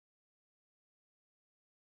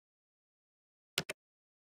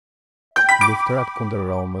Luftërat kundër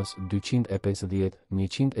Romës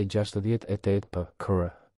 250-168 p.k.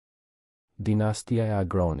 Dinastia e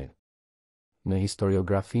Agronit. Në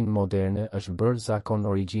historiografinë moderne është bërë zakon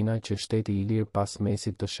origjina që shteti i lirë pas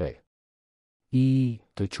mesit të sheh.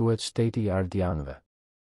 Të quhet shteti i ardianëve.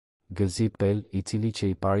 Gëzipel, i cili që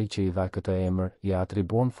i pari që i dha këtë emër, ja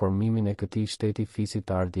atribuon formimin e këtij shteti fisit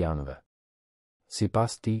të ardianëve.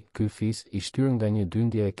 Sipas tij, ky fis i shtyr nga një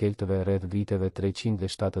dyndje e keltëve rreth viteve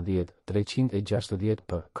 370-360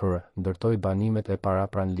 p.k. ndërtoi banimet e para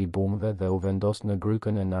pranë libumëve dhe u vendos në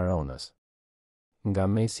grykën e Naronës. Nga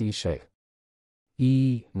mesi i sheh.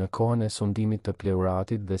 Në kohën e sundimit të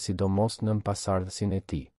pleuratit dhe sidomos nën pasardhësin e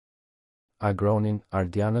tij. Agronin,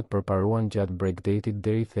 ardianët përparuan gjatë bregdetit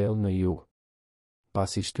deri thellë në jug.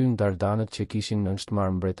 Pasi shtyn dardanët që kishin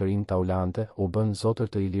nënshtmarrë mbretërinë taulante, u bën zotër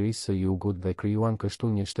të Ilirisë së Jugut dhe krijuan kështu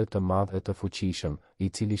një shtet të madh e të fuqishëm, i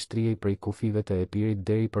cili shtrihej prej kufive të Epirit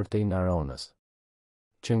deri përtej Naronës.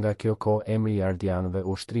 Që nga kjo kohë emri i ardianëve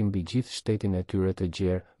u shtri mbi gjithë shtetin e tyre të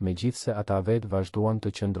gjerë, megjithse ata vetë vazhduan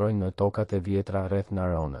të qëndrojnë në tokat e vjetra rreth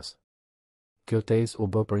Naronës. Kjo tezë u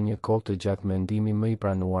bë për një kohë të gjatë mendimi më i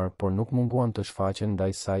pranuar, por nuk munguan të shfaqen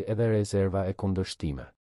ndaj saj edhe rezerva e kundërshtime.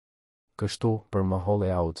 Kështu, për më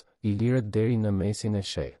holle aut, ilirët deri në mesin e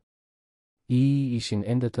sheh. Ishin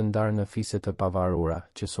ende të ndarë në fise të pavarura,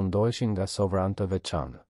 që sundoheshin nga sovran të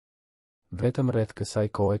veçanë. Vetëm rreth kësaj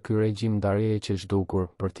kohe ky regjim ndarjeje që zhdukur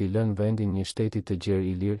për t'i lënë vendin një shteti të gjerë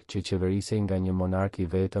ilir që qeverisej nga një monark i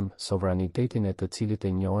vetëm, sovranitetin e të cilit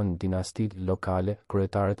e njohen dinastitë lokale,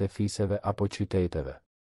 kryetarët e fiseve apo qyteteve.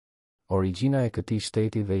 Origjina e këtij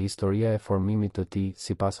shteti dhe historia e formimit të tij,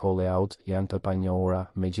 sipas Holleaut, janë të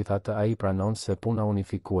panjohura, megjithatë ai pranon se puna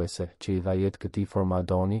unifikuese që i dha jetë këtij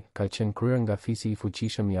formadoni ka qenë kryer nga fisi i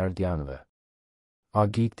fuqishëm i ardianëve.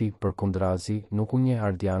 Agiti, përkundrazi, nuk u njeh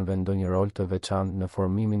ardianëve ndonjë rol të veçantë në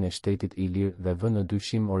formimin e shtetit ilir dhe vë në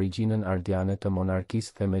dyshim origjinën ardiane të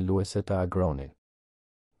monarkisë themeluese të Agronit.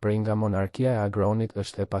 Prej nga monarkia e Agronit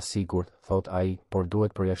është e pasigurt, thot ai, por duhet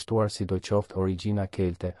përjashtuar sidoqoftë origjina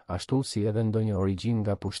kelte, ashtu si edhe ndonjë origjinë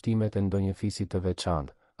nga pushtimet e ndonjë fisi të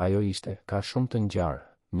veçantë. Ajo ishte, ka shumë të ngjarë,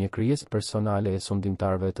 një krijesë personale e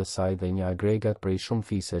sundimtarëve të saj dhe një agregat prej shumë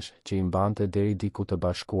fisesh që i mbante deri diku të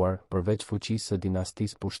bashkuar, përveç fuqisë së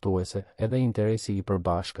dinastisë pushtuese, edhe interesi i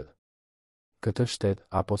përbashkët. Këtë shtet,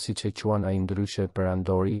 apo siç e quan ai ndryshe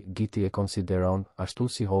perandori, Giti e konsideron, ashtu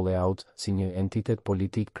si Holleaut, si një entitet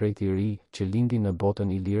politik krejt i ri që lindi në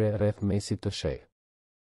botën ilire rreth mesit të sheh.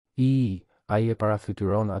 Ai e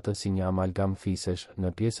parafytyron atë si një amalgam fisesh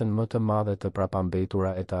në pjesën më të madhe të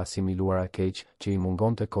prapambetura e të asimiluara keq, që i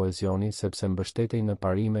mungonte kohezioni sepse mbështetej në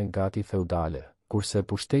parime gati feudale, kurse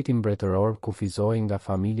pushteti mbretëror kufizohej nga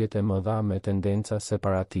familjet e mëdha me tendenca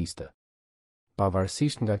separatiste.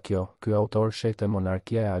 Pavarësisht nga kjo, ky autor shehte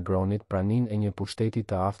monarkia e Agronit praninë e një pushteti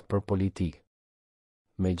të aftë për politikë.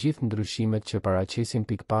 Me gjithë ndryshimet që paraqesin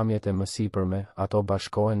pikpamjet e mësipërme, ato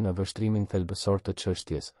bashkohen në vështrimin thelbësor të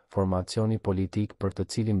çështjes, formacioni politik për të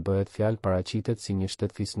cilin bëhet fjalë paraqitet si një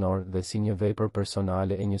shtet fisnor dhe si një vepër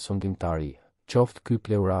personale e një sundimtari, qoftë ky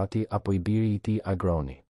pleurati apo i biri i tij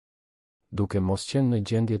Agroni. Duke mos qenë në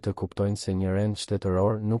gjendje të kuptojnë se një rend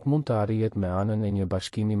shtetëror nuk mund të arrihet me anën e një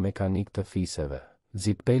bashkimi mekanik të fiseve.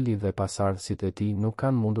 Zipeli dhe pasardhësit e tij nuk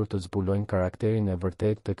kanë mundur të zbulojnë karakterin e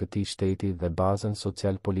vërtetë të këtij shteti dhe bazën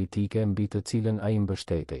social-politike mbi të cilën ai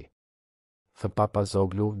mbështetej.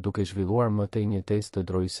 Papazoglu, duke zhvilluar më tej një tezë të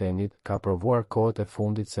Droysenit, ka provuar kohët e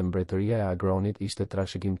fundit se mbretëria e Agronit ishte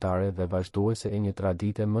trashëgimtare dhe vazhduese e një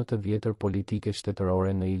tradite më të vjetër politike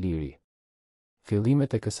shtetërore në Iliri.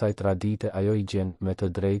 Fillimet e kësaj tradite ajo i gjen, me të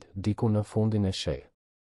drejtë, diku në fundin e sheh.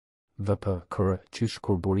 Qysh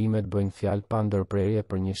kur burimet bëjnë fjalë pa ndërprerje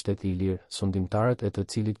për një shtet ilir, sundimtarët e të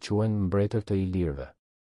cilit quhen mbretër të ilirëve.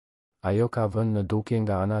 Ajo ka vënë në dukje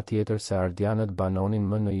nga ana tjetër se ardianët banonin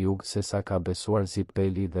më në jug se sa ka besuar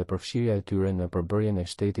Zipeli dhe përfshirja e tyre në përbërjen e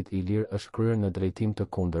shtetit ilir është kryer në drejtim të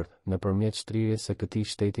kundërt, nëpërmjet shtrirjes së këtij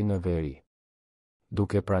shteti në veri.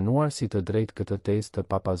 Duke pranuar si të drejtë këtë tezë të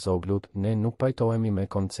Papazoglut, ne nuk pajtohemi me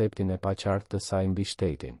konceptin e paqartë të saj mbi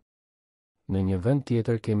shtetin. Në një vend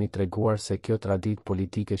tjetër kemi treguar se kjo traditë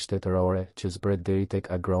politike shtetërore që zbret deri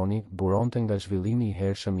tek Agroni buronte nga zhvillimi i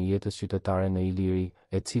hershëm i jetës qytetare në Iliri,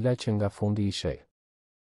 e cila që nga fundi i sheh.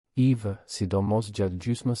 Sidomos gjatë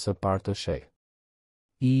gjysmës së parë të sheh.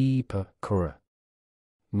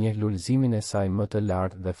 Njeh lulëzimin e saj më të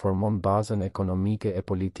lartë dhe formon bazën ekonomike e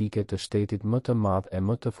politike të shtetit më të madh e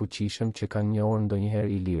më të fuqishëm që kanë njohur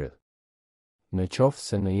ndonjëherë ilirët. Në qoftë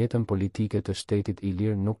se në jetën politike të shtetit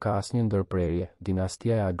ilir nuk ka asnjë ndërprerje,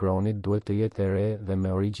 dinastia e Agronit duhet të jetë e re dhe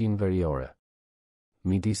me origjinë veriore.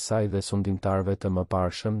 midis saj dhe sundimtarëve të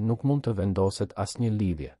mëparshëm nuk mund të vendoset asnjë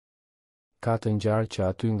lidhje. Ka të ngjarë që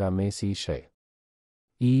aty nga mesi i sheh.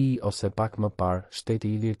 Ose pak më parë,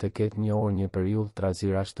 shteti i lirë të ketë njohur një periudhë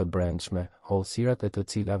trazirash të brendshme, hollësirat e të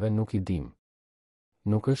cilave nuk i dim.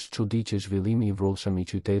 Nuk është çudi që zhvillimi i vrullshëm i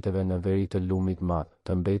qyteteve në veri të lumit madh,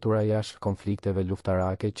 të mbetura jashtë konflikteve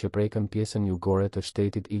luftarake që prekën pjesën jugore të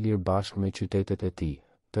shtetit i lirë bashkë me qytetet e tij,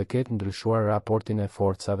 të ketë ndryshuar raportin e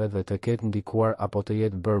forcave dhe të ketë ndikuar apo të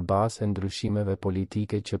jetë bërë bazë e ndryshimeve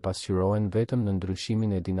politike që pasqyrohen vetëm në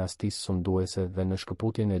ndryshimin e dinastisë sunduese dhe në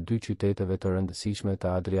shkëputjen e dy qyteteve të rëndësishme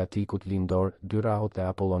të Adriatikut lindor, Dyrahut dhe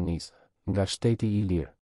Apollonisë, nga shteti i lirë.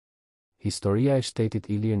 Historia e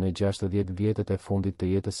shtetit i lirë në 60 vjetët e fundit të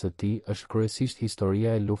jetës së tij është kryesisht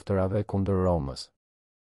historia e luftërave kundër Romës.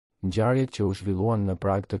 Ngjarjet që u zhvilluan në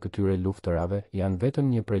prag të këtyre luftërave janë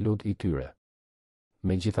vetëm një prelud i tyre.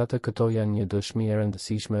 Megjithatë këto janë një dëshmi e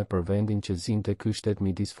rëndësishme për vendin që zinte ky shtet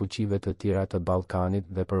midis fuqive të tjera të Ballkanit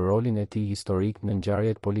dhe për rolin e tij historik në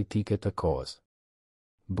ngjarjet politike të kohës.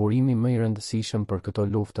 Burimi më i rëndësishëm për këto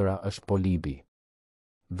luftëra është polibi.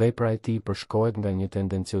 Vepra e tij përshkohet nga një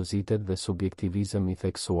tendenciozitet dhe subjektivizëm i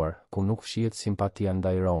theksuar, ku nuk fshihet simpatia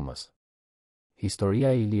ndaj Romës.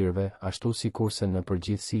 Historia e ilirëve, ashtu sikurse në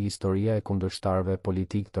përgjithësi historia e kundërshtarëve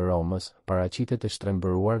politik të Romës, paraqitet e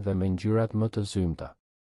shtrembëruar dhe me ngjyrat më të zymta.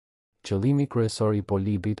 Qëllimi kryesor i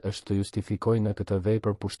polibit është të justifikojë në këtë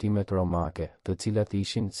vepër pushtimet romake, të cilat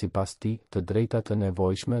ishin, sipas tij, të drejta të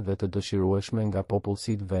nevojshme dhe të dëshirueshme nga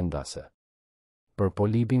popullsitë vendase. Për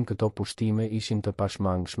polibin këto pushtime ishin të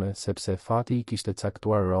pashmangshme sepse fati i kishte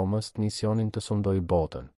caktuar Romës misionin të sundojë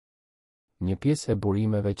botën. Një pjesë e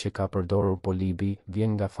burimeve që ka përdorur polibi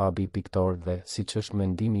vjen nga fabi piktor dhe, siç është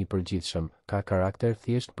mendimi i përgjithshëm, ka karakter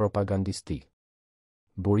thjesht propagandistik.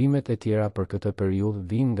 Burimet e tjera për këtë periudhë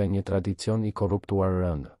vijnë nga një tradicion i korruptuar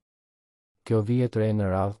rënd. Kjo vihet re në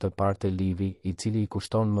radhë të parë të Livi, i cili i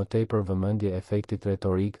kushton më tepër vëmendje efektit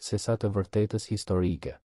retorik sesa të vërtetës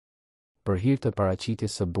historike. Për hir të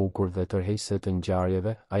paraqitjes së bukur dhe tërheqëse të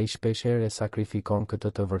ngjarjeve, ai shpeshherë sakrifikon këtë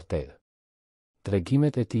të vërtetë.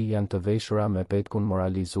 Tregimet e tij janë të veshura me petkun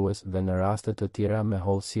moralizues dhe në raste të tjera me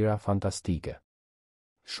hollësira fantastike.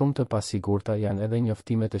 Shumë të pasigurta janë edhe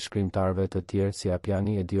njoftimet e shkrimtarëve të tjerë si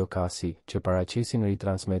Apjani e Diokasi, që paraqesin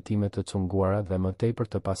ritransmetime të cunguara dhe më tepër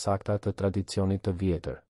të pasakta të tradicionit të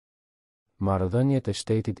vjetër. Marrëdhëniet e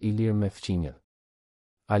shtetit i lirë me fqinjët.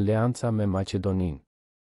 Aleanca me Maqedoninë.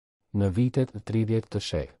 Në vitet 30 të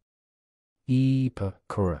sheh.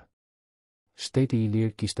 Kr. Shteti i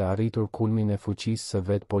lirë kishte arritur kulmin e fuqisë së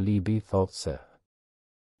vet polibi thotë se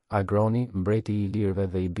Agroni, mbreti i lirëve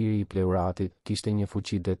dhe i biri i Pleuratit, kishte një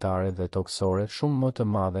fuqi detare dhe toksore shumë më të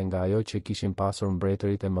madhe nga ajo që kishin pasur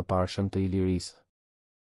mbretërit e mëparshëm të Ilirisë.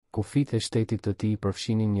 Kufit e shtetit të tij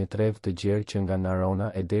përfshinin një trev të gjerë që nga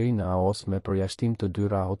Narona e deri në Aos me përjashtim të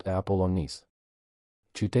Dyrahut e Apollonisë.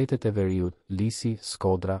 Qytetet e veriut, Lisi,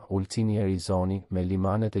 Skodra, Ulcini e Rizoni, me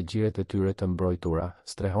limanet e gjiret e tyre të mbrojtura,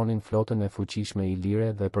 strehonin flotën e fuqishme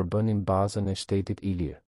ilire dhe përbënin bazën e shtetit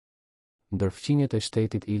ilir. Ndër fqinjet e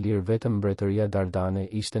shtetit ilir vetëm mbretëria Dardane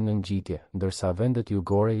ishte në ngjitje, ndërsa vendet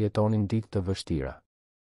jugore jetonin ditë të vështira.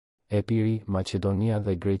 Epiri, Maqedonia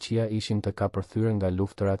dhe Greqia ishin të kapërthyer nga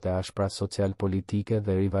luftërat e ashpra social-politike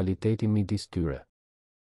dhe rivaliteti midis tyre.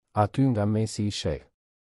 Aty nga mesi i sheh.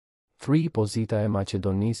 Pozita e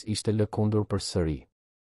Maqedonisë ishte lëkundur përsëri.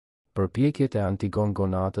 Përpjekjet e Antigon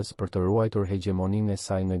Gonatës për të ruajtur hegemoninë e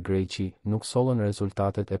saj në Greqi nuk sollën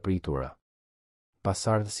rezultatet e pritura.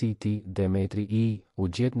 Pasardhësi i tij, Demetri u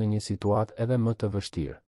gjet në një situatë edhe më të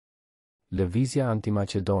vështirë. Lëvizja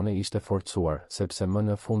antimaqedone ishte forcuar, sepse më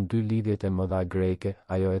në fund dy lidhjet e mëdha greke,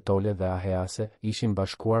 Ajoetole dhe Ahease, ishin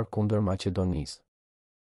bashkuar kundër Maqedonisë.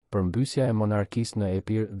 Përmbysja e monarkisë në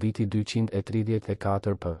Epir viti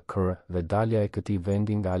 234 p.Kr. dhe dalja e këtij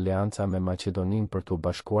vendi nga aleanca me Maqedoninë për t'u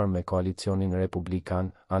bashkuar me koalicionin republikan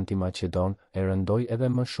antimaqedon e rëndoi edhe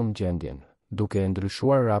më shumë gjendjen, duke e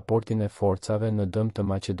ndryshuar raportin e forcave në dëm të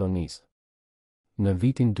Maqedonisë. Në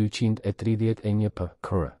vitin 231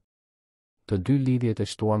 p.Kr. Të dy lidhjet e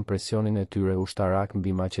shtuan presionin e tyre ushtarak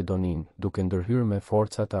mbi Maqedoninë, duke ndërhyrë me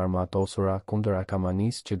forca të armatosura kundër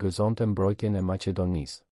Akamanisë që gëzonte mbrojtjen e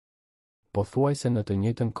Maqedonisë. Pothuajse në të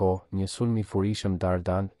njëjtën kohë, një sulm i furishëm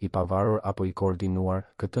Dardan, i pavarur apo i koordinuar,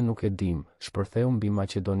 këtë nuk e dim, shpërtheu mbi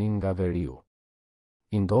Maqedoninë nga veriu.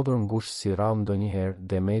 I ndodhur ngushtë si rrallë ndonjëherë,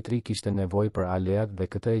 Demetri kishte nevojë për aleat dhe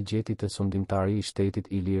këtë e gjeti te sundimtari i shtetit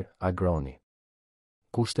ilir, Agroni.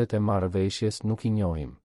 Kushtet e marrëveshjes nuk i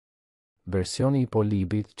njohim. Versioni I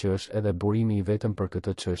polibit, që është edhe burimi I vetëm për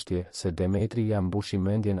këtë çështje, se Demetri ja mbushi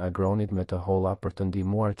mendjen Agronit me të holla për të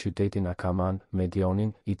ndihmuar qytetin Akaman,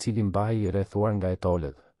 Medionin, I cili mbahej I rrethuar nga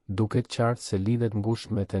etolët, duket qartë se lidhet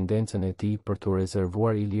ngushtë me tendencën e tij për t'u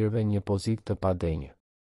rezervuar ilirëve një pozitë të padenjë.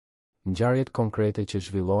 Ngjarjet konkrete që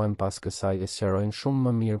zhvillohen pas kësaj e sqarojnë shumë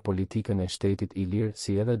më mirë politikën e shtetit ilir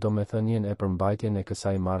si edhe domethënien e përmbajtjen e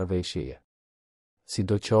kësaj marrëveshjeje.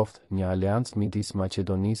 Sidoqoftë, një aleancë midis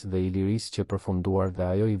Maqedonisë dhe Ilirisë që përfunduar dhe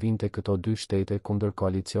ajo I vinte këto dy shtete kundër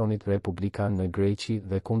koalicionit republikan në Greqi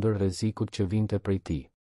dhe kundër rrezikut që vinte prej tij.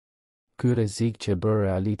 Ky rrezik që bërë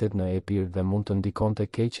realitet në Epir dhe mund të ndikonte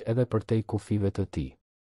keq edhe përtej kufive të tij.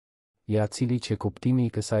 Ja cili që kuptimi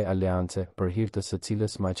I kësaj aleance, për hir të së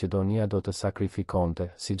cilës Maqedonia do të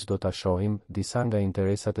sakrifikonte, siç do ta shohim, disa nga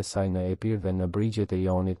interesat e saj në Epir dhe në brigjet e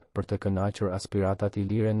Jonit, për të kënaqur aspiratat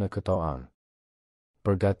ilire në këto anë.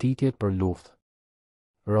 Përgatitjet për luftë.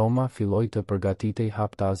 Roma filloi të përgatitej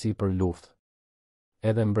haptazi për luftë.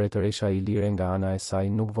 Edhe mbretëresha ilire nga ana e saj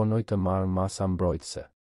nuk vonoi të marrë masa mbrojtëse.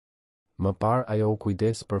 Më parë ajo u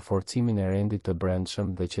kujdes për forcimin e rendit të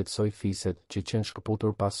brendshëm dhe qetësoi fiset që qenë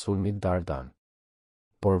shkëputur pas sulmit Dardan.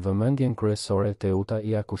 Por vëmendjen kryesore Teuta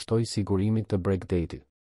ia kushtoi sigurimit të Bregdetit.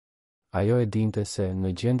 Ajo e dinte se në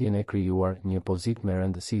gjendjen e krijuar një pozitë me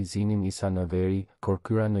rëndësi zinin Isa në veri,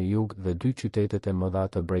 Korkyra në jug dhe dy qytetet e mëdha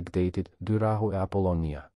të Bregdetit, Dyrahu e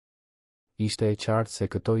Apollonia. Ishte e qartë se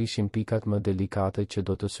këto ishin pikat më delikate që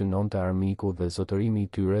do të synonte armiku dhe zotërimi I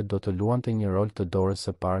tyre do të luante një rol të dorës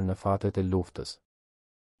së parë në fatet e luftës.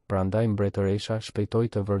 Prandaj mbretëresha shpejtoi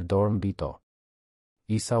të vërë dorë mbi to.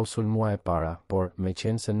 Isa u sulmua e para, por,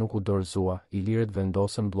 meqense nuk u dorëzua, ilirët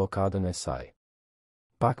vendosën bllokadën e saj.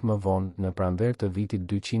 Pak më vonë, në pranverë të vitit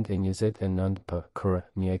 229 p.k.,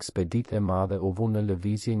 një ekspeditë e madhe u vu në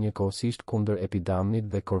lëvizje njëkohësisht kundër Epidamnit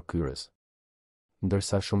dhe Korkyrës.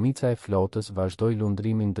 Ndërsa shumica e flotës vazhdoi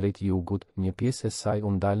lundrimin drejt jugut, një pjesë e saj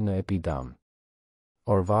u ndal në Epidam.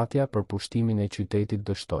 Orvatja për pushtimin e qytetit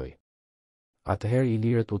dështoi. Atëherë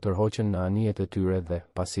ilirët u tërhoqën në anijet e tyre dhe,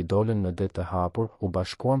 pasi dolën në det të hapur, u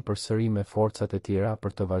bashkuan përsëri me forcat e tjera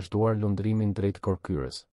për të vazhduar lundrimin drejt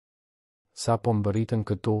Korkyrës. Sa po mbërritën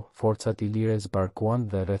këtu, forcat ilire zbarkuan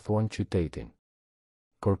dhe rrethuan qytetin.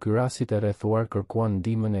 Korkyrasit e rrethuar kërkuan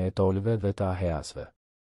ndihmën e etolëve dhe të aheasve.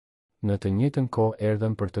 Në të njëjtën kohë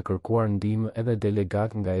erdhën për të kërkuar ndihmë edhe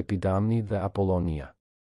delegat nga Epidamni dhe Apollonia.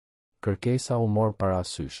 Kërkesa u mor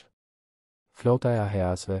parasysh. Flota e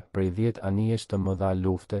aheasve, prej 10 anijesh të mëdha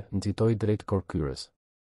lufte, nxitoi drejt Korkyrës.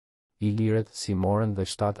 Ilirët, si morën dhe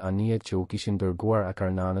 7 anijet që u kishin dërguar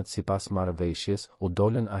Akarnanët sipas marrëveshjes, u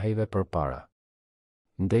dolën ahejve përpara.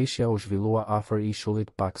 Ndeshja u zhvillua afër ishullit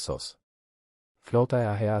Paksos. Flota e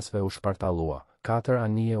aheasve u shpartallua, 4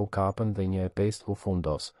 anije u kapën dhe një e pestë u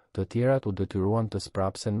fundos, të tjerat u detyruan të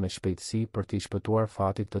sprapsen me shpejtësi për t'i shpëtuar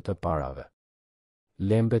fatit të parave.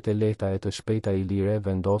 Lembet e lehta e të shpejta ilire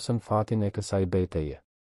vendosën fatin e kësaj betejë.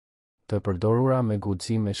 Të përdorura me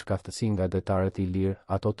guxim me shkaftësi nga detarët ilir,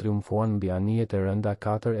 ato triumfuan mbi anijet e rënda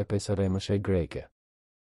 4 e 5 rremëshe greke.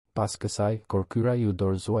 Pas kësaj, Korkyra ju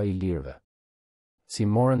dorëzua ilirëve. Si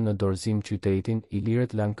morën në dorëzim qytetin,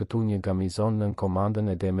 ilirët lanë këtu një gamizon nën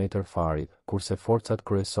komandën e Demeter Farit, kurse forcat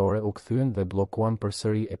kryesore u kthyen dhe bllokuan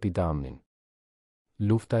përsëri Epidamnin.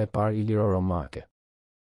 Lufta e parë iliro-romake.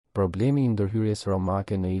 Problemi I ndërhyrjes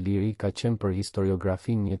romake në Iliri ka qenë për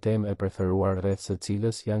historiografin një temë e preferuar rreth së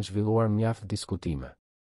cilës janë zhvilluar mjaft diskutime.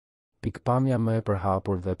 Pikpamja më e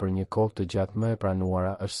përhapur dhe për një kohë të gjatë më e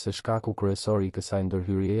pranuara është se shkaku kryesor I kësaj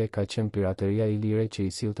ndërhyrjeje ka qenë pirateria ilire që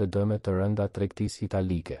I sillte dëme të rënda tregtisë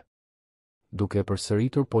italike. Duke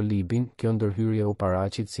përsëritur polibin, kjo ndërhyrje u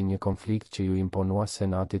paraqit si një konflikt që ju imponua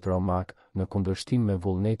senatit romak, në kundërshtim me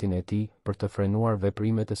vullnetin e tij për të frenuar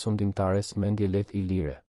veprimet e sundimtares mendjeleth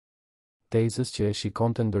ilire. Tezës që e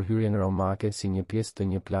shikonte ndërhyrjen romake si një pjesë të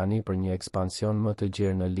një plani për një ekspansion më të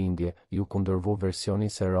gjerë në lindje, ju kundërvu versioni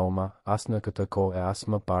se Roma, as në këtë kohë e as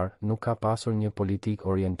më parë, nuk ka pasur një politikë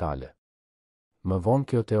orientale. Më vonë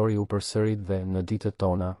kjo teori u përsërit dhe, në ditët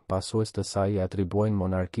tona, pasues të saj I atribuojnë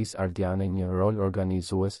monarkisë ardiane një rol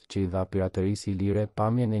organizues që I dha piraterisë ilire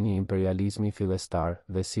pamjen e një imperializmi fillestar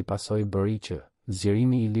dhe si pasojë bëri që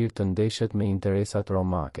zgjerimi ilir të ndeshet me interesat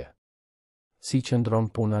romake. Si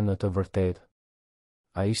qëndron puna në të vërtetë?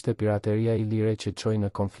 A ishte pirateria ilire që çoi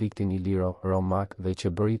në konfliktin iliro-romak dhe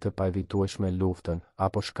që bëri të paevitueshme luftën,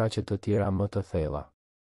 apo shkaqe të tjera më të thella?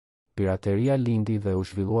 Pirateria lindi dhe u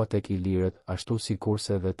zhvillua tek ilirët, ashtu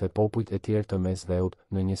sikurse edhe te popujt e tjerë të mesdheut,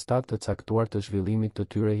 në një stad të caktuar të zhvillimit të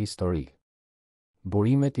tyre historik.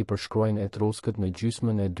 Burimet I përshkruajnë etruskët në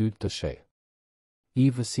gjysmën e dytë të sheh.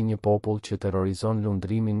 Ivë si një popull që terrorizon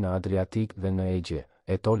lundrimin në Adriatik dhe në Egje,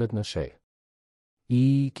 e tolët në sheh.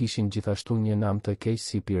 I kishin gjithashtu një nam të keq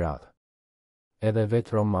si pirat. Edhe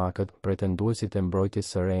vetë romakët, pretenduesit e mbrojtjes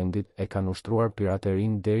së rendit, e kanë ushtruar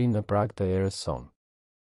piraterinë deri në prag të erës sonë.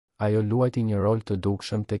 Ajo luajti një rol të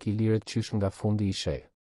dukshëm tek ilirët qysh nga fundi i sheh.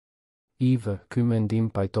 Ky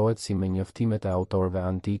mendim pajtohet si me njoftimet e autorëve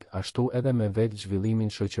antik, ashtu edhe me vetë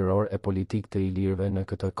zhvillimin shoqëror e politik të ilirëve në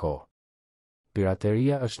këtë kohë.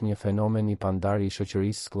 Pirateria është një fenomen i pandar i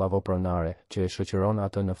shoqërisë skllavopronare, që e shoqëron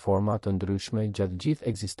atë në forma të ndryshme gjatë gjithë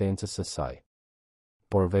ekzistencës së saj.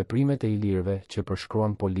 Por veprimet e ilirëve që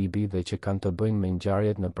përshkruan Polibi dhe që kanë të bëjnë me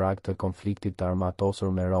ngjarjet në prag të konfliktit të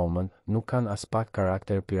armatosur me Romën, nuk kanë as pak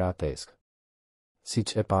karakter piratesk.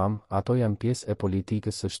 Siç e pam, ato janë pjesë e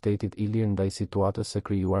politikës së shtetit ilir ndaj situatës së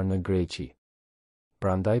krijuar në Greqi.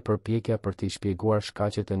 Prandaj përpjekja për t'i shpjeguar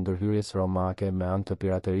shkaqet e ndërhyrjes romake me anë të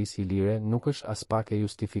piraterisë ilire nuk është as pak e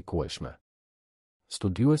justifikueshme.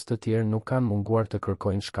 Studiues të tjerë nuk kanë munguar të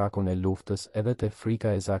kërkojnë shkakun e luftës edhe te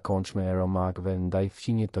frika e zakonshme e romakëve ndaj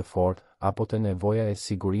fqinjit të fortë apo te nevoja e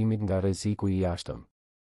sigurimit nga rreziku i jashtëm.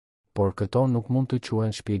 Por këto nuk mund të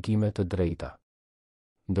quhen shpjegime të drejta.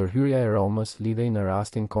 Ndërhyrja e Romës lidhej në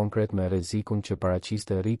rastin konkret me rrezikun që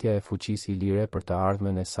paraqiste rritja e fuqisë ilire për të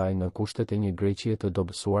ardhmen e saj në kushtet e një Greqie të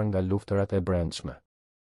dobësuar nga luftërat e brendshme.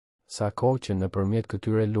 Sa kohë që nëpërmjet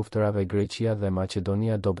këtyre luftërave Greqia dhe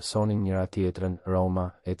Maqedonia dobësonin njëra tjetrën, Roma,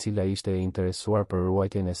 e cila ishte e interesuar për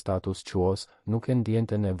ruajtjen e status quo-s, nuk e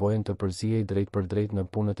ndjente nevojën të përzihej drejt për drejt në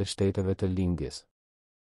punët e shteteve të lindjes.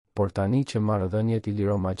 Por tani që marrëdhëniet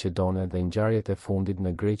iliro-maqedone dhe ngjarjet e fundit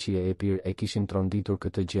në Greqi e Epir e kishin tronditur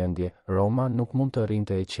këtë gjendje, Roma nuk mund të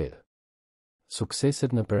rrinte e qetë.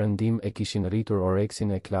 Sukseset në perëndim e kishin rritur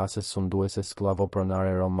oreksin e klasës sunduese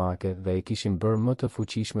skllavopronare romake dhe e kishin bërë më të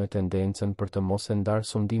fuqishme tendencën për të mos e ndarë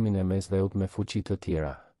sundimin e mesdheut me fuqi të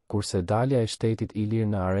tjera, kurse dalja e shtetit ilir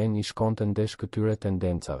në arenë i shkonte ndesh këtyre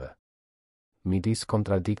tendencave. Midis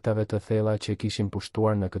kontradiktave të thella që kishin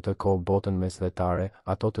pushtuar në këtë kohë botën mesdhetare,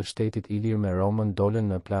 ato të shtetit ilir me Romën dolën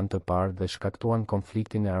në plan të parë dhe shkaktuan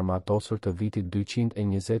konfliktin e armatosur të vitit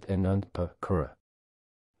 229 p.k.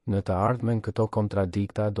 Në të ardhmen këto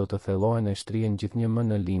kontradikta do të thellohen e shtrihen gjithnjë më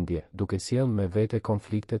në lindje, duke sjellë me vete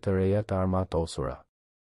konflikte të reja të armatosura.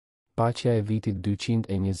 Paqja e vitit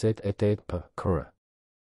 228 p.k.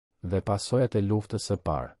 dhe pasojat e luftës së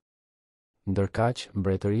parë. Ndërkaq,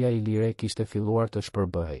 mbretëria ilire kishte filluar të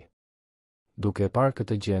shpërbëhej. Duke parë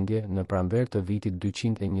këtë gjendje, në pranverë të vitit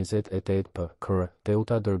 228 p.k.,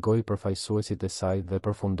 Teuta dërgoi përfaqësuesit e saj dhe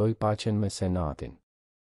përfundoi paqen me senatin.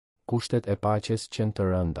 Kushtet e paqes qenë të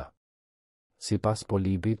rënda. Sipas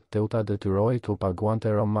Polibit, Teuta detyrohej t'u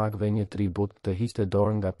paguante romakëve një tribut të hiqte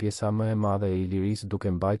dorë nga pjesa më e madhe e Ilirisë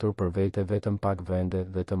duke mbajtur për vete vetëm pak vende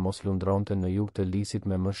dhe të mos lundronte në jug të Lisit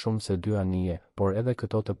me më shumë se 2 anije, por edhe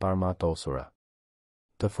këto të parmatosura.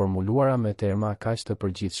 Të formuluara me terma kaq të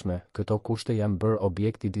përgjithshme, këto kushte janë bërë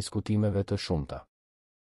objekt i diskutimeve të shumta.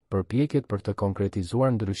 Përpjekjet për të konkretizuar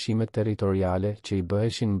ndryshimet territoriale që i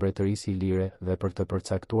bëheshin mbretërisë ilire dhe për të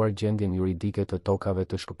përcaktuar gjendjen juridike të tokave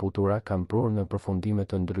të shkëputura kanë prurë në përfundime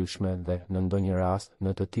të ndryshme dhe, në ndonjë rast,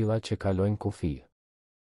 në të tilla që kalojnë kufi.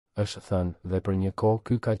 Është thënë, dhe për një kohë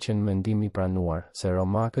ky ka qenë mendim i pranuar, se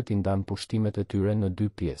romakët i ndan pushtimet e tyre në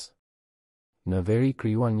 2 pjesë. Në veri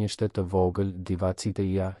krijuan një shtet të vogël,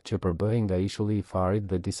 Divaciteia, që përbëhej nga ishulli i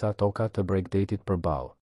Farit dhe disa toka të Bregdetit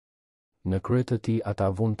përballë. Në krye të tij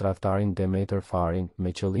ata vunë tradhtarin Demeter Farin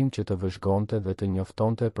me qëllim që të vëzhgonte dhe të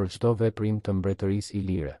njoftonte për çdo veprim të mbretërisë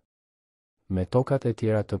ilire. Me tokat e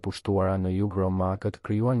tjera të pushtuara në jug romakët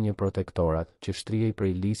krijuan një protektorat që shtrihej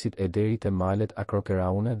prej Lisit e deri te malet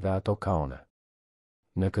Akrokeraune dhe Atokaone.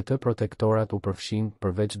 Në këtë protektorat u përfshin,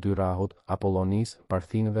 përveç Dyrahut, Apollonis,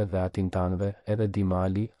 Parthinëve dhe Atintanëve, edhe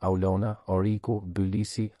Dimali, Aulona, Oriku,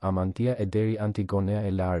 Bylisi, Amantia e deri Antigonea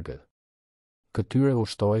e Largët. Këtyre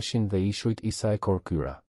ushtoheshin dhe ishujt i saj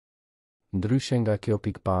Korkyra. Ndryshe nga kjo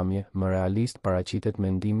pikpamje, më realist paraqitet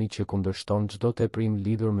mendimi që kundërshton çdo teprim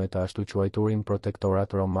lidhur me të ashtu quajturin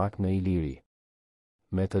protektorat romak në Iliri.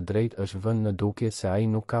 Me të drejtë është vënë në dukje se ai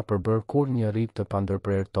nuk ka përbërë kur një rrip të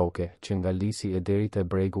pandërprer toke, që nga Lisi e deri te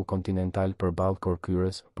bregu kontinental përballë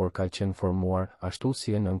Korkyrës, por ka qenë formuar, ashtu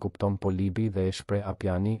si e nënkupton Polibi dhe e shpreh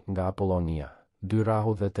Apjani, nga Apollonia.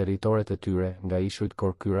 Dyrahu dhe teritoret e tyre, nga ishujt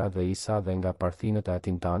Korkyra dhe Isa dhe nga Parthinët e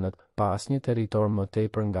Atintanët, pa asnjë territor më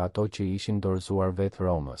tepër nga ato që ishin dorëzuar vetë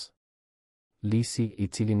Romës. Lisi, i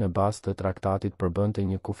cili në bazë të traktatit përbënte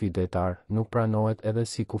një kufi detar, nuk pranohet edhe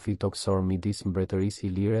si kufi toksor midis mbretërisë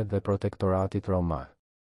ilire dhe protektoratit romak.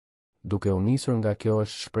 Duke u nisur nga kjo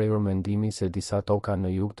është shprehur mendimi se disa toka në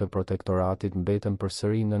jug të protektoratit mbetën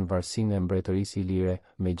përsëri nën varësinë e mbretërisë ilire,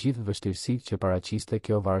 me gjithë vështirësitë që paraqiste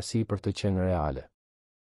kjo varësi për të qenë reale.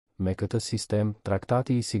 Me këtë sistem,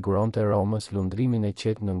 traktati I siguronte Romës lundrimin e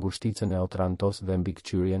qetë në ngushticën e Otrantos dhe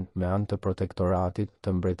mbikëqyrjen me anë të protektoratit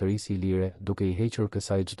të mbretërisë ilire, duke I hequr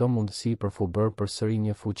kësaj çdo mundësi për fu bërë përsëri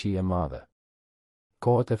një fuqi e madhe.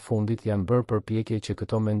 Kohët e fundit janë bërë përpjekje që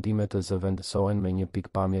këto mendime të zëvendësohen me një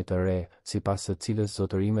pikpamje të re, sipas së cilës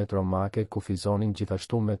zotërimet romake kufizonin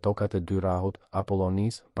gjithashtu me tokat e dy rahut,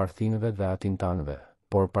 Apollonisë, Parthinëve dhe Atintanëve.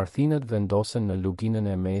 Por Parthinët vendosen në luginën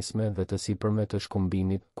e mesme dhe të sipërme të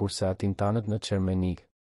shkumbinit, kurse Atintanët në Çermenik.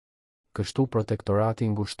 Kështu protektorati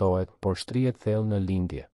ngushtohet, por shtrihet thellë në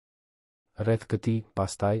lindje. Rreth këtij,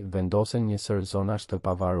 pastaj, vendosen një sër zonash të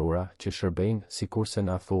pavarura, që shërbejnë, sikurse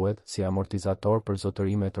na thuhet, si amortizator për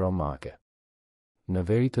zotërimet romake. Në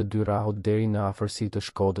veri të dy rahut deri në afërsi të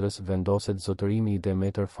Shkodrës vendoset zotërimi I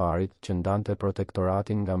Demetër Farit, që ndante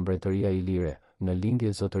protektoratin nga mbretëria ilire, në lindje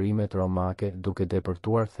zotërimet romake duke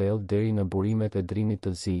depërtuar thellë deri në burimet e Drinit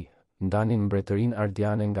të Zi, ndanin mbretërinë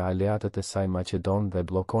ardiane nga aleatët e saj Maqedon dhe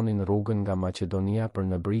bllokonin rrugën nga Maqedonia për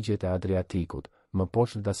në brigjet e Adriatikut, më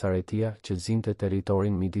poshtë Dasaretia që zinte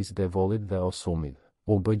territorin midis Devollit dhe Osumit.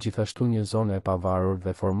 U bë gjithashtu një zonë e pavarur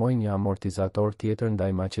dhe formoi një amortizator tjetër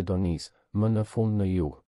ndaj Maqedonisë, më në fund në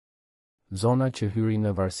jug. Zona që hyri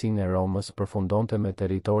në varsinë e Romës përfundonte me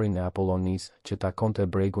territorin e Apollonisë, që takonte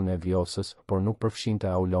bregun e Vjosës, por nuk përfshinte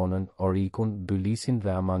Aulonën, Orikun, Bylisin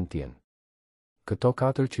dhe Amantien. Këto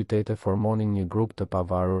katër qytete formonin një grup të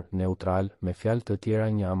pavarur, neutral, me fjalë të tjera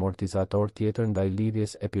një amortizator tjetër ndaj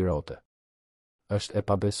lidhjes epirote. Është e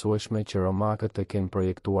pabesueshme që romakët të kenë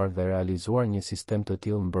projektuar dhe realizuar një sistem të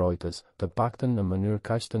tillë mbrojtës, të paktën në mënyrë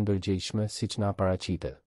kaq të ndërgjegjshme siç na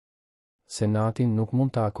paraqitet. Senatin nuk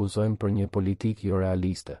mund të akuzojmë për një politikë jo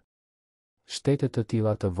realiste. Shtete të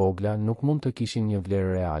tilla të vogla nuk mund të kishin një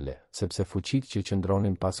vlerë reale, sepse fuqitë që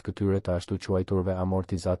qëndronin pas këtyre të ashtu quajturve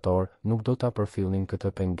amortizator nuk do ta përfillnin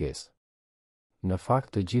këtë pengesë. Në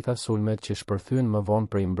fakt të gjitha sulmet që shpërthyen më vonë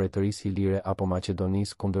prej mbretërisë ilire apo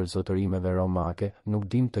Maqedonisë kundër zotërimeve romake, nuk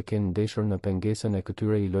dim të kenë ndeshur në pengesën e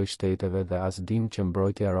këtyre iloj shteteve dhe as dim që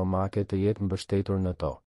mbrojtja romake të jetë mbështetur në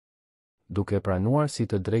to. Duke pranuar si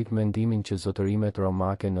të drejtë mendimin që zotërimet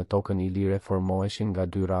romake në tokën ilire formoheshin nga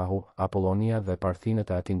dy rahu, Apollonia dhe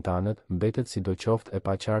Parthinët e Atintanët, mbetet sidoqoftë e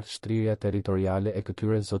paqartë shtrirja territoriale e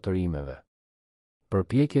këtyre zotërimeve.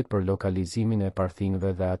 Përpjekjet për lokalizimin e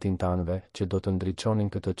Parthinëve dhe Atintanëve, që do të ndriçonin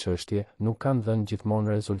këtë çështje, nuk kanë dhënë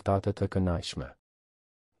gjithmonë rezultate të kënaqshme.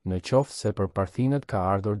 Në qoftë se për Parthinët ka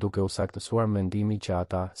ardhur duke u saktësuar mendimi që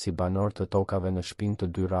ata, si banor të tokave në shpinë të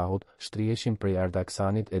dy rahut, shtriheshin prej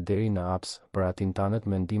Ardaksanit e deri në Aps, për Atintanët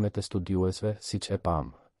mendimet e studiuesve, siç e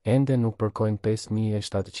pam, ende nuk përkojnë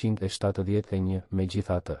 5771,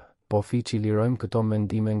 megjithatë. Po fiqilirojmë këto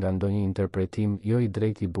mendime nga ndonjë interpretim jo I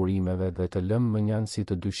drejtë I burimeve dhe të lëmë mënjan si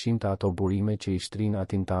të dyshimta ato burime që I shtrin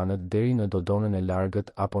Atintanët deri në Dodonën e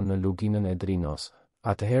Largët apo në luginën e Drinos.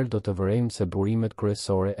 Atëherë do të vërejmë se burimet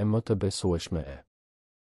kryesore e më të besueshme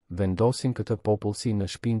vendosin këtë popullsi në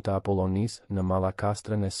shpinë të Apollonisë në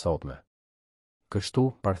Mallakastrën e sotme. Kështu,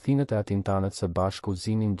 Parthinët e Atintanët së bashku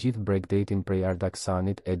zinin gjithë bregdetin prej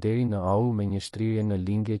Ardaksanit e deri në Au me një shtrirje në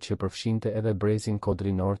lindje që përfshinte edhe brezin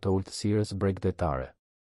kodrinor të ultësirës bregdetare.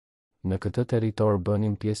 Në këtë territor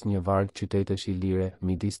bënin pjesë një varg qytetesh ilire,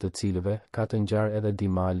 midis të cilëve ka të ngjarë edhe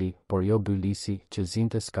Dimali, por jo Bylisi, që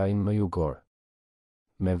zinte skain më jugor.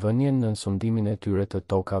 Me vënien në nësundimin e tyre të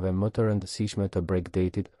tokave më të rëndësishme të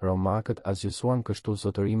bregdetit, romakët asgjësuan kështu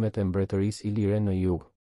zotërimet e mbretërisë ilire në jug.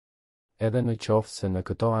 Edhe në qoftë se në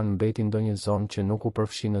këto anë mbeti ndonjë zonë që nuk u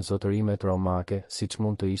përfshi në zotërimet romake, siç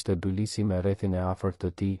mund të ishte Bylisi me rrethin e afërt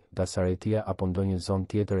të tij, Dasaretia apo ndonjë zonë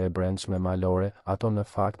tjetër e brendshme malore, ato në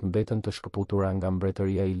fakt mbetën të shkëputura nga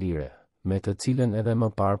mbretëria ilire, me të cilën edhe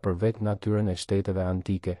më parë për vetë natyrën e shteteve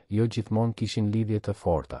antike, jo gjithmonë kishin lidhje të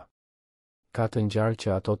forta. Ka të ngjarë që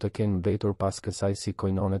ato të kenë mbetur pas kësaj si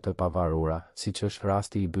koinone të pavarura, siç është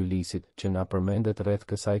rasti I Bylisit, që na përmendet rreth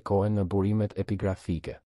kësaj kohe në burimet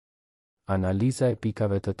epigrafike. Analiza e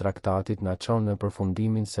pikave të traktatit na çon në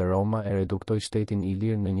përfundimin se Roma e reduktoi shtetin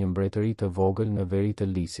ilir në një mbretëri të vogël në veri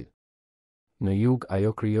të Lisit. Në jug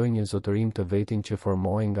ajo krijoi një zotërim të vetin që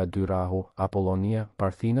formohej nga dy rahu, Apollonia,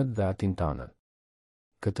 Parthinët dhe Atintanët.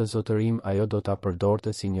 Këtë zotërim ajo do ta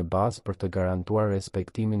përdorte si një bazë për të garantuar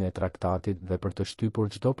respektimin e traktatit dhe për të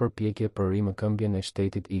shtypur çdo përpjekje për rimëkëmbjen e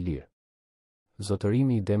shtetit ilir.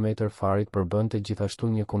 Zotërimi I Demetër Farit përbënte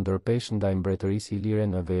gjithashtu një kundërpesh ndaj mbretërisë ilire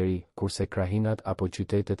në veri, kurse krahinat apo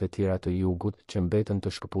qytetet e tjera të jugut, që mbetën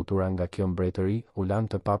të shkëputura nga kjo mbretëri, u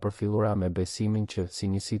lanë të papërfillura me besimin që,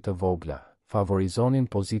 si njësi të vogla, favorizonin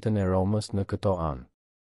pozitën e Romës në këto anë.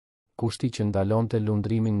 Kushti që ndalonte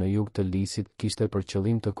lundrimin në jug të Lisit kishte për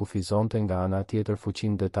qëllim të kufizonte nga ana tjetër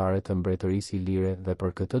fuqinë detare të mbretërisë ilire dhe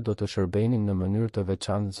për këtë do të shërbenin në mënyrë të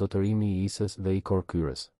veçantë zotërimi i Isës dhe i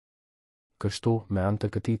Korkyrës. Kështu, me anë të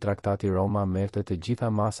këtij traktati Roma merrte të gjitha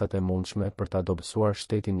masat e mundshme për ta dobësuar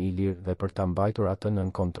shtetin ilir dhe për ta mbajtur atë nën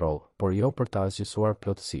kontroll, por jo për ta asgjësuar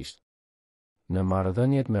plotësisht. Në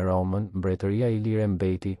marrëdhëniet me Romën, mbretëria ilire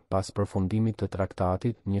mbeti, pas përfundimit të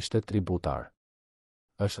traktatit, një shtet tributar.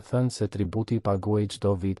 Është thënë se tributi paguhej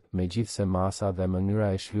çdo vit, megjithse masa dhe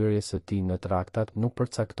mënyra e shlyerjes së tij në traktat nuk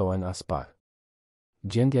përcaktohen as pak.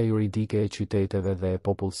 Gjendja juridike e qyteteve dhe e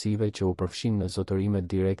popullsive që u përfshin në zotërimet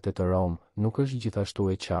direkte të Romë nuk është gjithashtu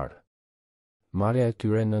e qartë. Marrja e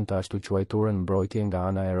tyre nën të ashtu quajturën mbrojtje nga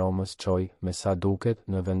ana e Romës çoi, me sa duket,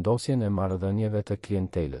 në vendosjen e marrëdhënieve të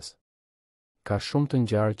klientelës. Ka shumë të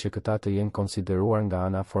ngjarë që këta të jenë konsideruar nga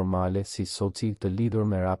ana formale si soci të lidhur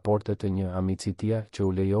me raporte të një amicitia që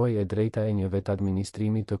u lejoi e drejta e një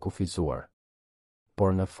vetadministrimi të kufizuar.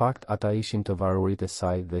 Por në fakt ata ishin të varurit e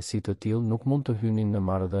saj dhe si të tillë nuk mund të hynin në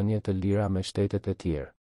marrëdhënie të lira me shtetet e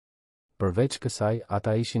tjerë. Përveç kësaj,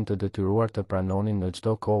 ata ishin të detyruar të pranonin në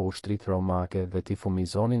çdo kohë ushtritë romake dhe t'i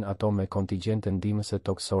fumizonin ato me kontingjente ndihmëse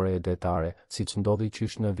toksore e detare, siç ndodhi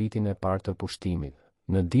qysh në vitin e parë të pushtimit,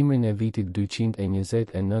 në dimrin e vitit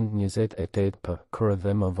 229-28 p.k.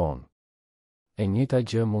 dhe më vonë. E njëjta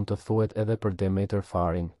gjë mund të thuhet edhe për Demeter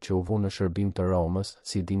Farin, që u vu në shërbim të Romës,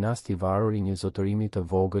 si dinasti varur i një zotërimi të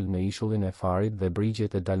vogël në ishullin e Farit dhe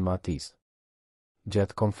brigjet e Dalmatisë.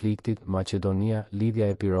 Gjatë konfliktit, Maqedonia, Lidhja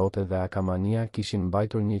Epirote dhe Akamania kishin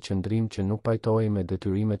mbajtur një qëndrim që nuk pajtohej me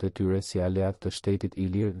detyrimet e tyre si aleat të shtetit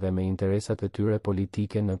ilir dhe me interesat e tyre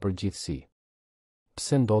politike në përgjithësi.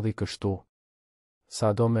 Pse ndodhi kështu?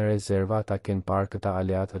 Sado me rezerva ata kenë parë këta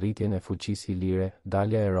aleat rritjen e fuqisë ilire,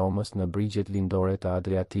 dalja e Romës në brigjet lindore të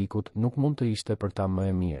Adriatikut nuk mund të ishte për ta më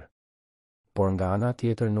e mirë. Por nga ana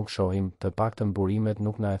tjetër nuk shohim, të paktën burimet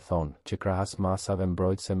nuk na e thonë, që krahas masave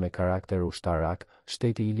mbrojtëse me karakter ushtarak,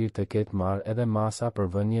 shteti ilir të ketë marrë edhe masa për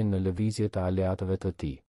vënien në lëvizje të aleatëve të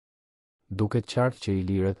tij. Duket qartë që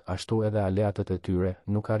ilirët, ashtu edhe aleatët e tyre,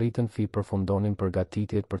 nuk arritën fi përfundonin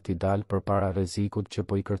përgatitjet për t'i dalë përpara rrezikut që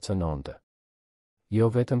po I kërcënonte. Jo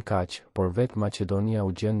vetëm kaq, por vetë Maqedonia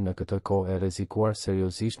u gjen në këtë kohë e rrezikuar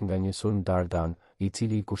seriozisht nga një sulm Dardan, I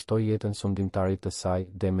cili I kushtoi jetën sundimtarit të saj,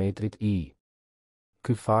 Demetrit I.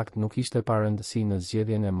 Ky fakt nuk ishte pa rëndësi në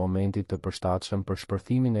zgjedhjen e momentit të përshtatshëm për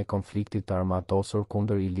shpërthimin e konfliktit të armatosur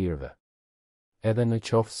kundër ilirëve. Edhe në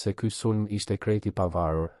qoftë se ky sulm ishte krejt I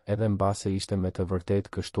pavarur, edhe mbase ishte me të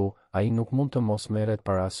vërtetë kështu, ai nuk mund të mos merret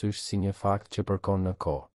parasysh si një fakt që përkon në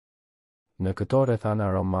kohë. Në këto rrethana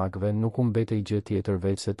romakëve nuk u mbetej gjë tjetër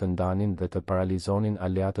veç se të ndanin dhe të paralizonin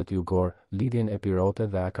aleatët jugor, lidhjen Epirote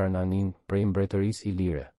dhe Akarnanin prej mbretërisë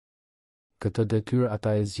ilire. Këtë detyrë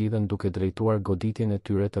ata e zgjidhen duke drejtuar goditjen e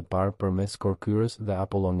tyre të parë përmes Korkyrës dhe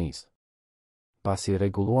Apollonisë. Pasi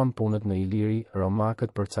rregulluan punët në Iliri,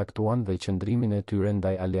 romakët përcaktuan dhe qëndrimin e tyre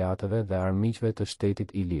ndaj aleatëve dhe armiqve të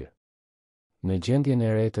shtetit ilir. Në gjendjen e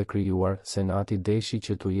re të krijuar, Senati deshi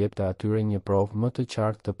që t'u jepte atyre një provë më të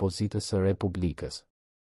qartë të pozitës së Republikës.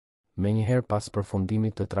 Menjëherë pas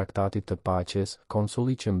përfundimit të traktatit të paqes,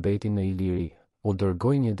 konsulli që mbeti në Iliri, u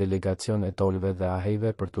dërgoi një delegacion etolëve dhe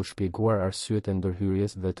ahejve për t'u shpjeguar arsyet e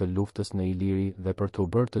ndërhyrjes dhe të luftës në Iliri dhe për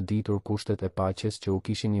t'u bërë të ditur kushtet e paqes që u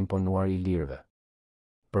kishin imponuar ilirëve.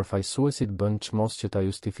 Përfaqësuesit bën çmos që ta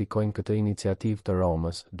justifikojnë këtë iniciativë të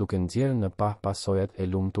Romës, duke nxjerrë në pah pasojat e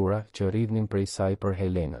lumtura që rridhnin prej saj për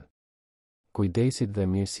Helenën. Kujdesit dhe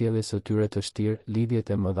mirësjelljes së tyre të shtirë,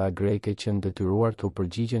 lidhjet e mëdha greke që detyruar t'u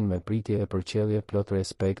përgjigjen me pritje e përqellje plot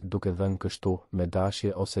respekt duke dhënë kështu, me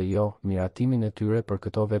dashje ose jo, miratimin e tyre për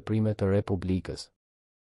këto veprime të Republikës.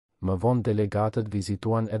 Më vonë delegatët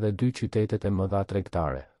vizituan edhe dy qytetet e mëdha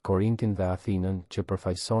tregtare, Korintin dhe Athinën, që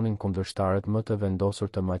përfaqësonin kundërshtarët më të vendosur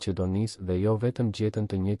të Maqedonisë dhe jo vetëm gjetën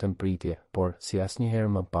të njëjtën pritje, por, si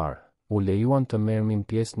asnjëherë më parë, u lejuan të merrnin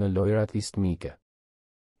pjesë në lojrat istmike.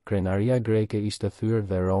 Krenaria greke ishte thyer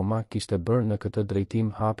dhe Roma kishte bërë në këtë drejtim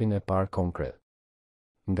hapin e parë konkret.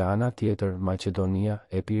 Nga ana tjetër, Maqedonia,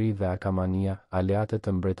 Epiri dhe Akamania, aleatët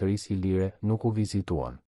të mbretërisë ilire, nuk u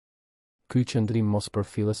vizituan. Ky qëndrim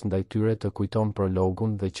mospërfillës ndaj tyre të kujton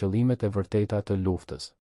prologun dhe qëllimet e vërteta të luftës.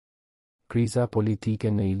 Kriza politike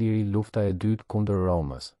në Iliri, lufta e dytë kundër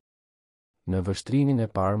Romës. Në vështrimin e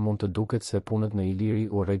parë mund të duket se punët në Iliri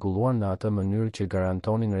u rregulluan në atë mënyrë që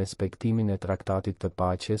garantonin respektimin e traktatit të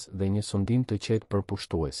paqes dhe një sundim të qetë për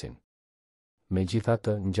pushtuesin.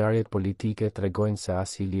 Megjithatë, ngjarjet politike tregojnë se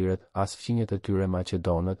as ilirët, as fqinjet e tyre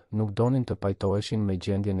maqedonët nuk donin të pajtoheshin me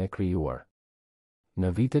gjendjen e krijuar.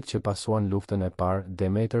 Në vitet që pasuan luftën e parë,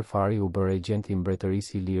 Demeter Fari u bë regjent i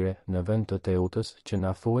mbretërisë ilire në vend të Teutës, që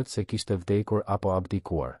na thuhet se kishte vdekur apo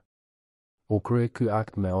abdikuar. U krye ky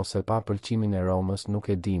akt me ose pa pëlqimin e Romës nuk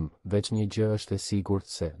e dim, veç një gjë është e sigurt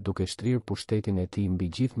se, duke shtrirë pushtetin e tij mbi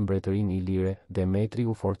gjithë mbretërinë ilire, Demetri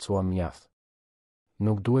u forcua mjaft.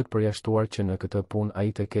 Nuk duhet përjashtuar që në këtë punë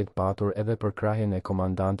ai të ketë patur edhe përkrahjen e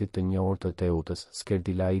komandantit të njohur të Teutës,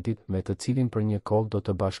 Skerdilaitit, me të cilin për një kohë do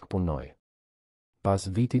të bashkëpunoj. Pas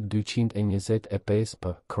vitit 225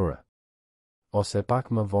 p.k. Ose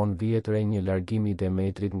pak më vonë vihet re një largim i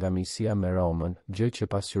Demetrit nga misia me Romën, gjë që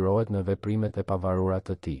pasqyrohet në veprimet e pavarura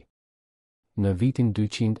të tij. Në vitin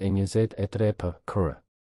 223 p.k.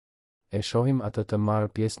 e shohim atë të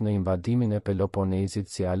marrë pjesë në invadimin e Peloponezit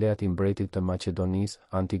si aleat i mbretit të Maqedonisë,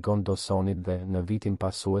 Antigon Dosonit dhe, në vitin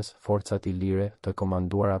pasues, forcat ilire, të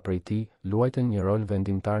komanduara prej tij, luajtën një rol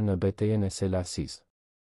vendimtar në betejën e Selasisë.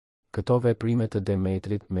 Këto veprime të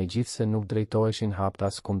Demetrit, megjithse nuk drejtoheshin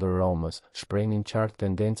haptas kundër Romës, shprehnin qartë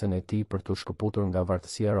tendencën e tij për t'u shkëputur nga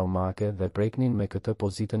vartësia romake dhe preknin me këtë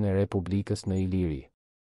pozitën e Republikës në Iliri.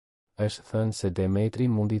 Është thënë se Demetri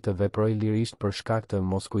mundi të veprojë lirisht për shkak të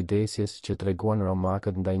moskujdesjes që treguan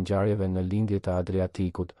romakët ndaj ngjarjeve në lindje të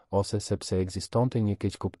Adriatikut, ose sepse ekzistonte një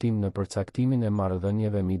keqkuptim në përcaktimin e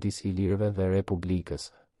marrëdhënieve midis ilirëve dhe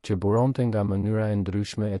Republikës, që buronte nga mënyra e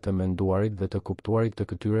ndryshme e të menduarit dhe të kuptuarit të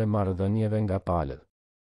këtyre marrëdhënieve nga palët.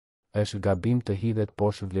 Është gabim të hidhet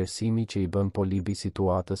poshtë vlerësimi që i bën Polibi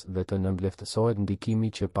situatës dhe të nëmbleftësohet ndikimi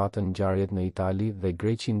që patën ngjarjet në Itali dhe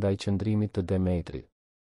Greqi ndaj qëndrimit të Demetrit.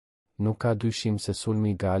 Nuk ka dyshim se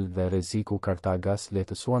sulmi Gal dhe rreziku Kartagas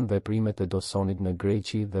lehtësuan veprimet e Dosonit në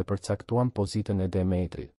Greqi dhe përcaktuan pozitën e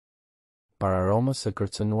Demetrit. Para Romës së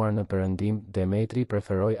kërcënuar në perëndim, Demetri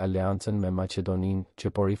preferoi aleancën me Maqedoninë, që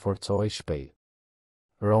po riforcohej shpejt.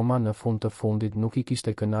 Roma në fund të fundit nuk i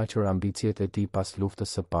kishte kënaqur ambicjet e tij pas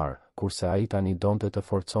luftës së parë, kurse ai tani donte të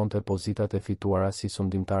forconte pozitat e fituara si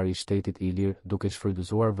sundimtar i shtetit ilir, duke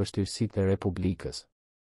shfrytëzuar vështirësitë e Republikës.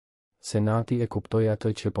 Senati e kuptoi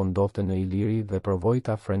atë që po ndodhte në Iliri dhe provoi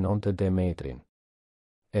ta frenonte Demetrin.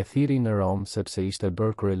 E thiri në Rom sepse ishte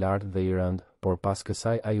bërë kryelart dhe i rënd, por pas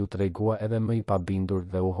kësaj ai u tregua edhe më i pabindur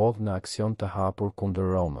dhe u hodh në aksion të hapur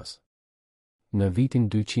kundër Romës. Në vitin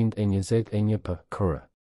 221 p.k.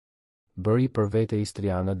 bëri për vete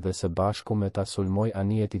istrianët dhe së bashku me ta sulmoi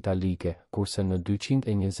anijet italike, kurse në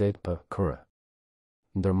 220 p.k.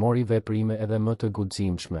 ndërmori veprime edhe më të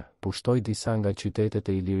guximshme, pushtoi disa nga qytetet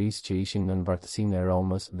e Ilirisë që ishin nën vartësinë e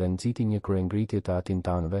Romës dhe nxiti një kryengritje të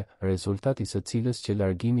atintanëve, rezultati së cilës që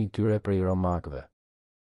largimi i tyre prej romakëve.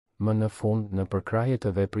 Më në fund, në përkrahje të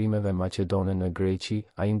veprimeve maqedone në Greqi,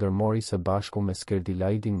 ai ndërmori së bashku me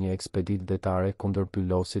Skerdilaidin një ekspeditë detare kundër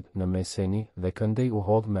Pylosit në Meseni dhe këndej u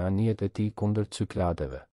hodh me anijet e tij kundër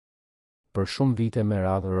Cykladeve. Për shumë vite me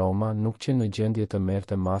radhë Roma nuk që në gjendje të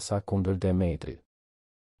merrte masa kundër Demetrit.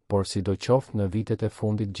 Por sidoqoftë në vitet e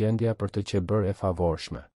fundit gjendja për të qenë e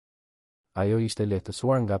favorshme. Ajo ishte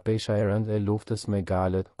lehtësuar nga pesha e rëndë e luftës me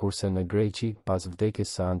Galët, kurse në Greqi, pas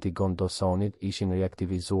vdekjes së Antigon Dosonit, ishin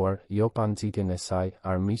reaktivizuar, jo pa nxitjen e saj,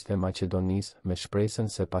 armiqtë e Maqedonisë, me shpresën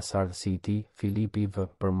se pasardhësi i tij, Filipi V,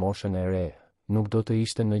 për moshën e re, nuk do të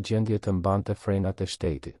ishte në gjendje të mbante frenat e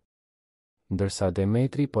shtetit. Ndërsa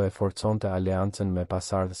Demetri po e forconte aleancën me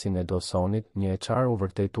pasardhësin e Dosonit, një e qarë u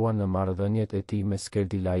vërtetua në marrëdhëniet e tij me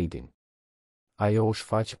Skerdilaidin. Ajo u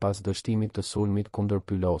shfaq pas dështimit të sulmit kundër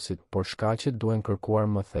Pylosit, por shkaqet duhen kërkuar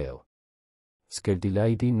më thellë.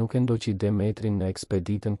 Skerdilaidi nuk e ndoqi Demetrin në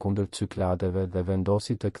ekspeditën kundër Cykladeve dhe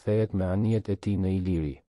vendosi të kthehet me anijet e tij në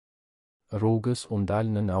Iliri. Rrugës u ndal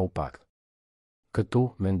në Naupak. Këtu,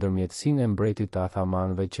 me ndërmjetësinë e mbretit të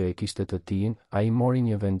Athamanëve që e kishte të tijin, ai mori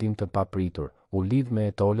një vendim të papritur, u lidh me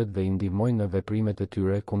etolët dhe i ndihmoi në veprimet e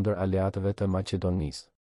tyre kundër aleatëve të Maqedonisë.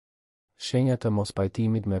 Shenja të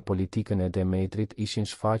mospajtimit me politikën e Demetrit ishin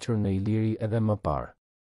shfaqur në Iliri edhe më parë.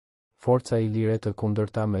 Forca ilire të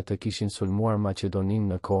kundërta me të kishin sulmuar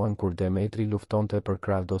Maqedoninë në kohën kur Demetri luftonte për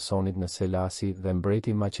krah Dosonit në Selasi dhe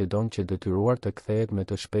mbreti Maqedon që detyruar të kthehet me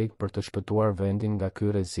të shpejt për të shpëtuar vendin nga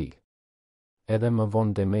ky rrezik. Edhe më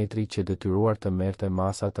vonë Demetri që detyruar të merrte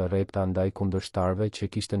masa të rrepta ndaj kundërshtarëve që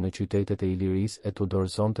kishte në qytetet e Ilirisë e t'u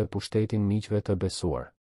dorëzonte pushtetin miqve të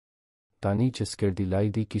besuar. Tani që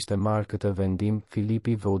Skerdilaidi kishte marrë këtë vendim,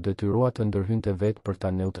 Filipi V u detyrua të ndërhynte vetë për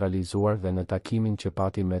ta neutralizuar dhe në takimin që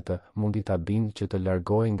pati me të, mundi ta bindë që të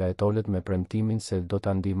largohej nga etolët me premtimin se do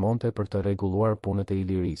ta ndihmonte për të rregulluar punët e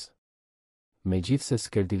Ilirisë. Megjithse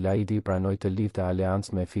Skerdilaidi pranoi të lidhte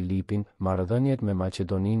aleancë me Filipin, marrëdhëniet me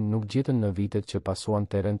Maqedoninë nuk gjetën në vitet që pasuan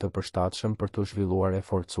terren të përshtatshëm për t'u zhvilluar e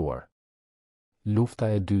forcuar.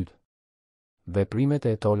 Lufta e dytë. Veprimet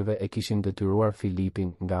e etolëve e kishin detyruar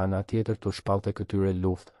Filipin nga ana tjetër të shpallte këtyre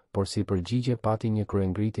luftë, por si përgjigje pati një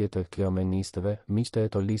kryengritje të kleomenistëve, miqtë e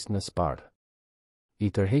etolisë në Spartë. I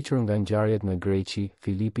tërhequr nga ngjarjet në Greqi,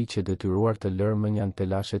 Filipi që detyruar të lërë mënjan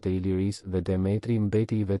telashet e Ilirisë dhe Demetri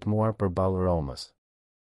mbeti i vetmuar përballë Romës.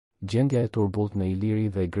 Gjendja e turbullt në Iliri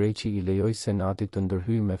dhe Greqi i lejoi Senatit të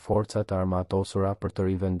ndërhyjë me forca të armatosura për të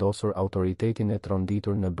rivendosur autoritetin e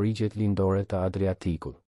tronditur në brigjet lindore të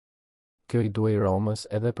Adriatikut. Kjo i duhej Romës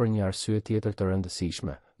edhe për një arsye tjetër të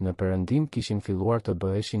rëndësishme. Në perëndim kishin filluar të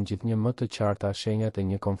bëheshin gjithnjë më të qarta shenjat e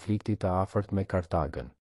një konflikti të afërt me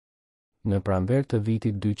Kartagën. Në pranverë të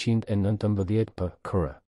vitit 219 p.k.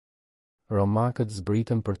 Romakët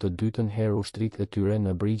zbritën për të dytën herë ushtritë e tyre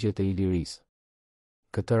në brigjet e Ilirisë.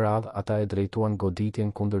 Këtë radhë ata e drejtuan goditjen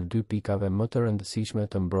kundër dy pikave më të rëndësishme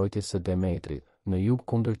të mbrojtjes së Demetrit, në jug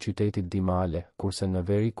kundër qytetit Dimale, kurse në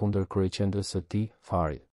veri kundër kryeqendrës së tij,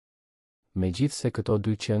 Farit. Megjithse këto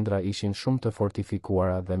dy qendra ishin shumë të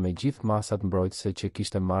fortifikuara dhe me gjithë masat mbrojtëse që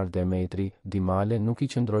kishte marrë Demetri, Dimale nuk i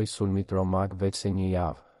qëndroi sulmit romak veç se një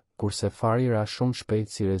javë, kurse Fari ra shumë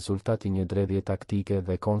shpejt si rezultat i një dredhje taktike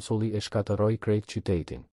dhe konsulli e shkatërroi krejt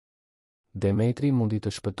qytetin. Demetri mundi të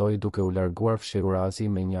shpëtoi duke u larguar fshehurazi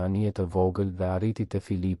me një anije të vogël dhe arriti te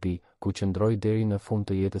Filipi, ku qëndroi deri në fund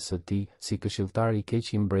të jetës së tij si këshilltar i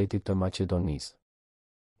keq i mbretit të Maqedonisë.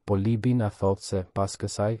 Polibi na thotë se, pas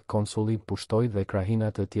kësaj, konsulli pushtoi dhe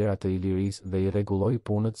krahinat të tjera të Ilirisë dhe i rregulloi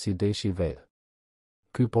punët si deshi vetë.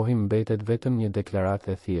 Ky pohim mbetet vetëm një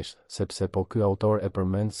deklaratë e thjeshtë, sepse po ky autor e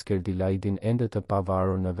përmend Skerdilaidin ende të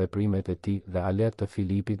pavarur në veprimet e tij dhe aleat të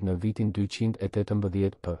Filipit në vitin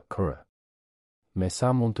 218 p.k. Me sa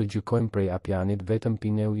mund të gjykojmë prej Apjanit, vetëm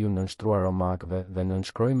Pineu ju nënshtrua romakëve dhe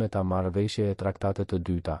nënshkroi me ta marrëveshje e traktate të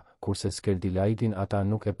dyta, kurse Skerdilaidin ata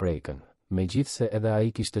nuk e prekën. Megjithse edhe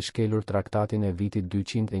ai kishte shkelur traktatin e vitit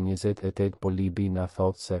 228, Polibi na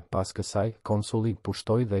thotë se, pas kësaj, konsulli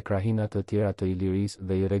pushtoi dhe krahinat të tjera të Ilirisë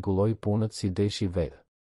dhe i rregulloi punët si deshi vetë.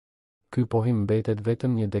 Ky pohim mbetet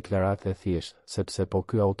vetëm një deklaratë e thjeshtë, sepse po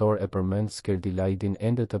ky autor e përmend Skerdilaidin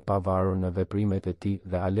ende të pavarur në veprimet e tij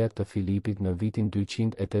dhe aleat të Filipit në vitin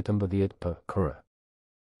 218 p.k.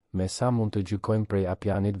 Me sa mund të gjykojmë prej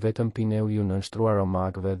Apjanit, vetëm Pineu ju nënshtrua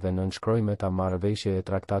romakëve dhe nënshkroi me ta marrëveshje e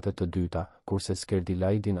traktate të dyta, kurse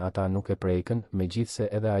Skerdilaidin ata nuk e prekën, megjithse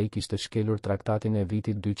edhe ai kishte shkelur traktatin e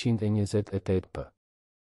vitit 228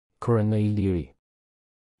 p.k. në Iliri.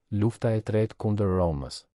 Lufta e tretë kundër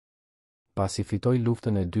Romës. Pasi fitoi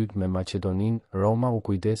luftën e dytë me Maqedoninë, Roma u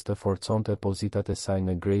kujdes të forconte pozitat e saj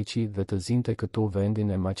në Greqi dhe të zinte këtu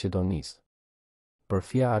vendin e Maqedonisë. Për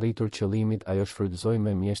fija arritur qëllimit, ajo shfrytëzoi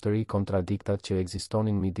me mjeshtëri kontradiktat që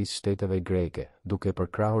ekzistonin midis shteteve greke, duke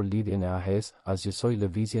përkrahur lidhjen e Ahes, asgjësoi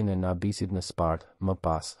lëvizjen e Nabisit në Spartë, më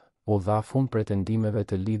pas u dha fund pretendimeve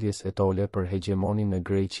të lidhjes etole për hegemonin në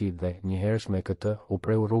Greqi dhe, njëherësh me këtë, u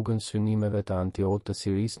preu rrugën synimeve të Antiout të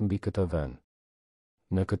Sirisë mbi këtë vend.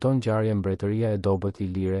 Në këto ngjarje mbretëria e dobët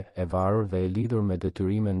ilire, e varur dhe e lidhur me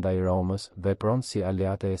detyrime ndaj Romës, vepron si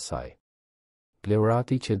aleate e saj.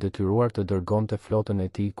 Pleurati që detyruar të dërgonte flotën e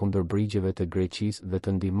tij kundër brigjeve të Greqisë dhe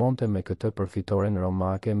të ndihmonte me këtë përfitoren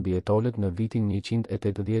romake mbi etolët në vitin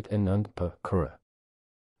 189 p.k.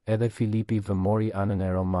 Edhe Filipi vëmori anën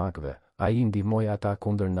e romakëve, ai ndihmoi ata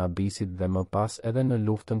kundër Nabisit dhe më pas edhe në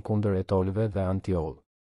luftën kundër etolëve dhe Antioll.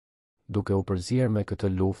 Duke u përzier me këtë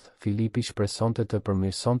luftë, Filipi shpresonte të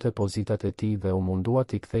përmirësonte pozitat e tij dhe u mundua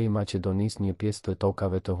t'i kthejë Maqedonisë një pjesë të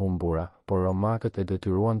tokave të humbura, por romakët e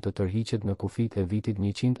detyruan të tërhiqet në kufit e vitit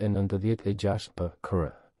 196 p.k.,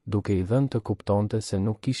 duke i dhënë të kuptonte se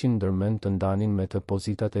nuk kishin ndërmend të ndanin me të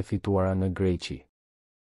pozitat e fituara në Greqi.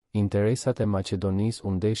 Interesat e Maqedonisë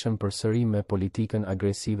u ndeshën përsëri me politikën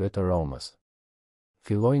agresive të Romës.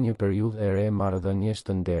 Filloi një periudhë e re marrëdhëniesh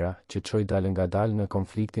të ndera, që çoi dalë në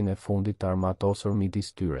konfliktin e fundit të armatosur midis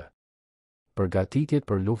tyre. Përgatitjet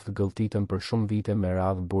për luftë gëlltitën për shumë vite me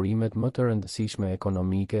radhë burimet më të rëndësishme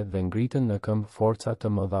ekonomike dhe ngritën në këmbë forca të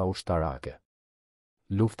mëdha ushtarake.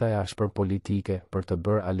 Lufta e ashpër politike, për të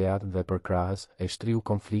bërë aleat dhe përkrahës, e shtriu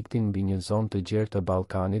konfliktin mbi një zonë të gjerë të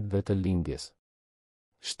Ballkanit dhe të lindjes.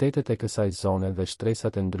 Shtetet e kësaj zone dhe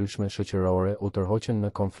shtresat e ndryshme shoqërore u tërhoqën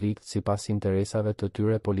në konflikt sipas interesave të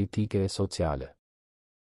tyre politike e sociale.